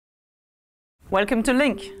Welcome to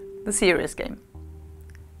Link, the serious game.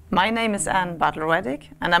 My name is Anne Bartel-Reddick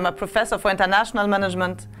and I'm a professor for international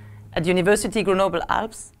management at University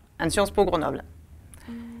Grenoble-Alpes and Sciences Po Grenoble.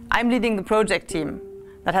 I'm leading the project team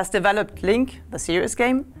that has developed Link, the serious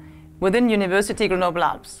game, within University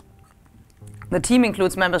Grenoble-Alpes. The team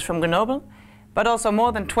includes members from Grenoble, but also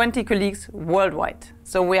more than 20 colleagues worldwide,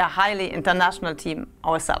 so we are a highly international team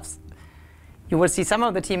ourselves. You will see some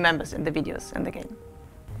of the team members in the videos in the game.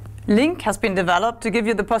 Link has been developed to give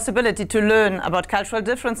you the possibility to learn about cultural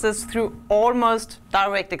differences through almost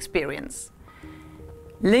direct experience.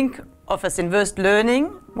 Link offers inverse learning,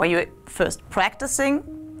 where you're first practicing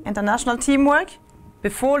international teamwork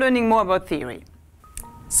before learning more about theory.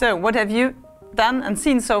 So, what have you done and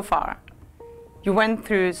seen so far? You went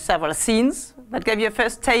through several scenes that gave you a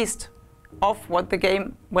first taste of what the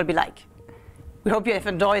game will be like. We hope you have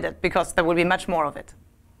enjoyed it, because there will be much more of it.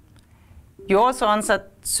 You also answered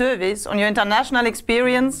surveys on your international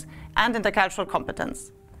experience and intercultural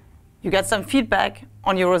competence. You get some feedback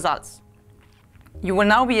on your results. You will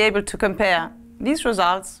now be able to compare these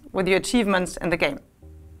results with your achievements in the game.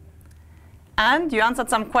 And you answered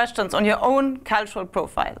some questions on your own cultural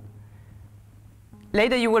profile.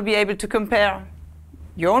 Later you will be able to compare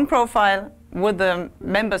your own profile with the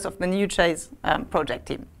members of the New Chase project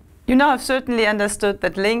team. You now have certainly understood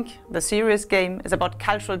that Link, the serious game, is about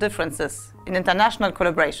cultural differences in international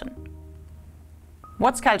collaboration.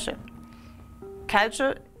 What's culture?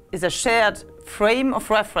 Culture is a shared frame of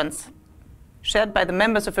reference shared by the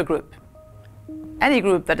members of a group. Any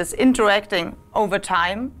group that is interacting over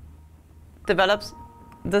time develops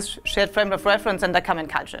this shared frame of reference and a common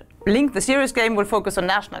culture. Link, the serious game, will focus on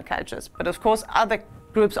national cultures, but of course other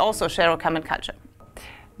groups also share a common culture.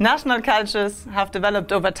 National cultures have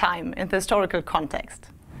developed over time in the historical context.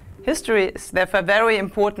 History is therefore a very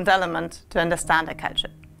important element to understand a culture.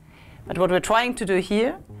 But what we're trying to do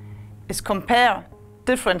here is compare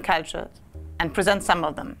different cultures and present some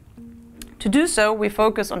of them. To do so, we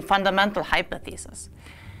focus on fundamental hypotheses.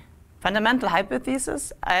 Fundamental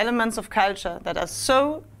hypotheses are elements of culture that are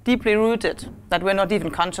so deeply rooted that we're not even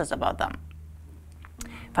conscious about them.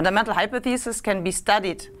 Fundamental hypotheses can be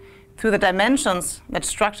studied through the dimensions that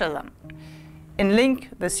structure them. In Link,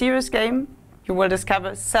 the serious game, you will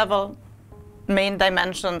discover several main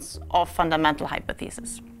dimensions of fundamental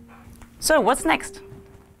hypotheses. So what's next?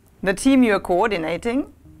 The team you are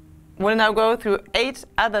coordinating will now go through 8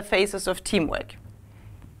 other phases of teamwork.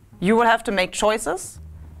 You will have to make choices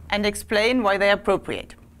and explain why they are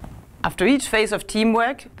appropriate. After each phase of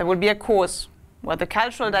teamwork, there will be a course where the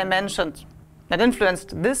cultural dimensions that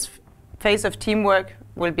influenced this phase of teamwork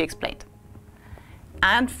will be explained.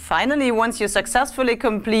 And finally, once you successfully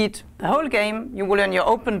complete the whole game, you will earn your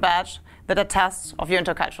open badge that attests of your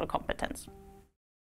intercultural competence.